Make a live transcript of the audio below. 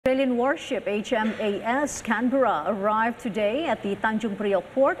Australian warship HMAS Canberra arrived today at the Tanjung Priok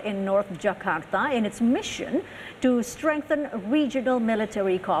Port in North Jakarta in its mission to strengthen regional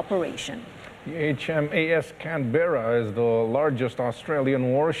military cooperation. The HMAS Canberra is the largest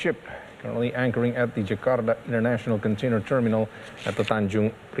Australian warship currently anchoring at the Jakarta International Container Terminal at the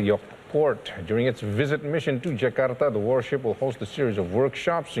Tanjung Priok Port. During its visit mission to Jakarta, the warship will host a series of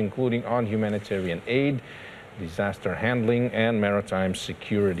workshops including on humanitarian aid, disaster handling and maritime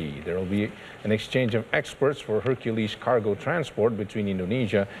security. There will be an exchange of experts for Hercules cargo transport between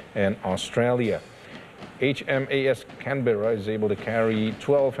Indonesia and Australia. HMAS Canberra is able to carry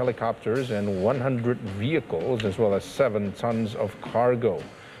 12 helicopters and 100 vehicles as well as 7 tons of cargo.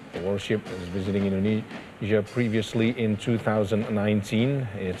 The warship is visiting Indonesia previously in 2019.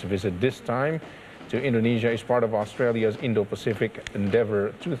 Its visit this time to Indonesia is part of Australia's Indo-Pacific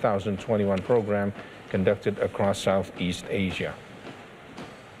Endeavour 2021 program conducted across Southeast Asia.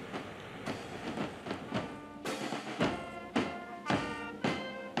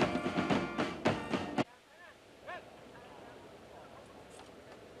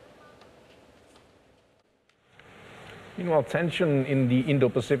 Meanwhile, tension in the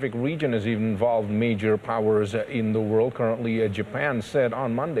Indo-Pacific region has even involved major powers in the world. Currently, Japan said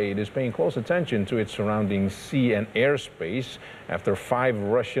on Monday it is paying close attention to its surrounding sea and airspace after 5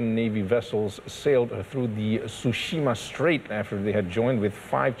 Russian Navy vessels sailed through the Tsushima strait after they had joined with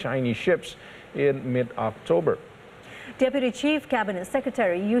 5 Chinese ships in mid-October. Deputy Chief Cabinet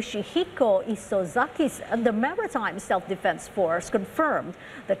Secretary Yoshihiko Isozaki and the Maritime Self-Defense Force confirmed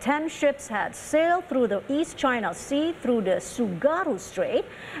the 10 ships had sailed through the East China Sea through the Tsugaru Strait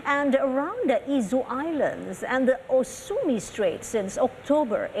and around the Izu Islands and the Osumi Strait since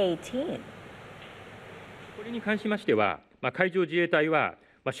October 18. これに関しましては、海上自衛隊は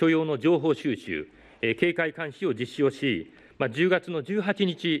所要の情報収集、警戒監視を実施をし、10月の18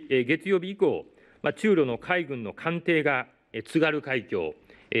日月曜日以降、中ロの海軍の艦艇が津軽海峡、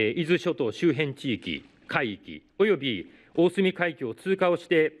伊豆諸島周辺地域、海域および大隅海峡を通過をし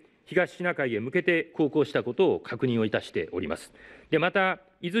て東シナ海へ向けて航行したことを確認をいたしております。でまた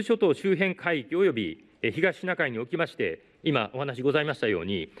伊豆諸島周辺海域および東シナ海におきまして今お話ございましたよう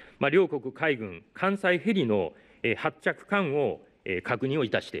に、両国海軍艦載ヘリの発着艦を確認をい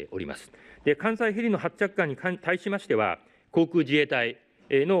たしております。で艦載ヘリの発着艦に対しましては航空自衛隊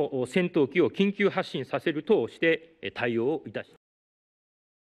の戦闘機を緊急発進させる等して対応をいたし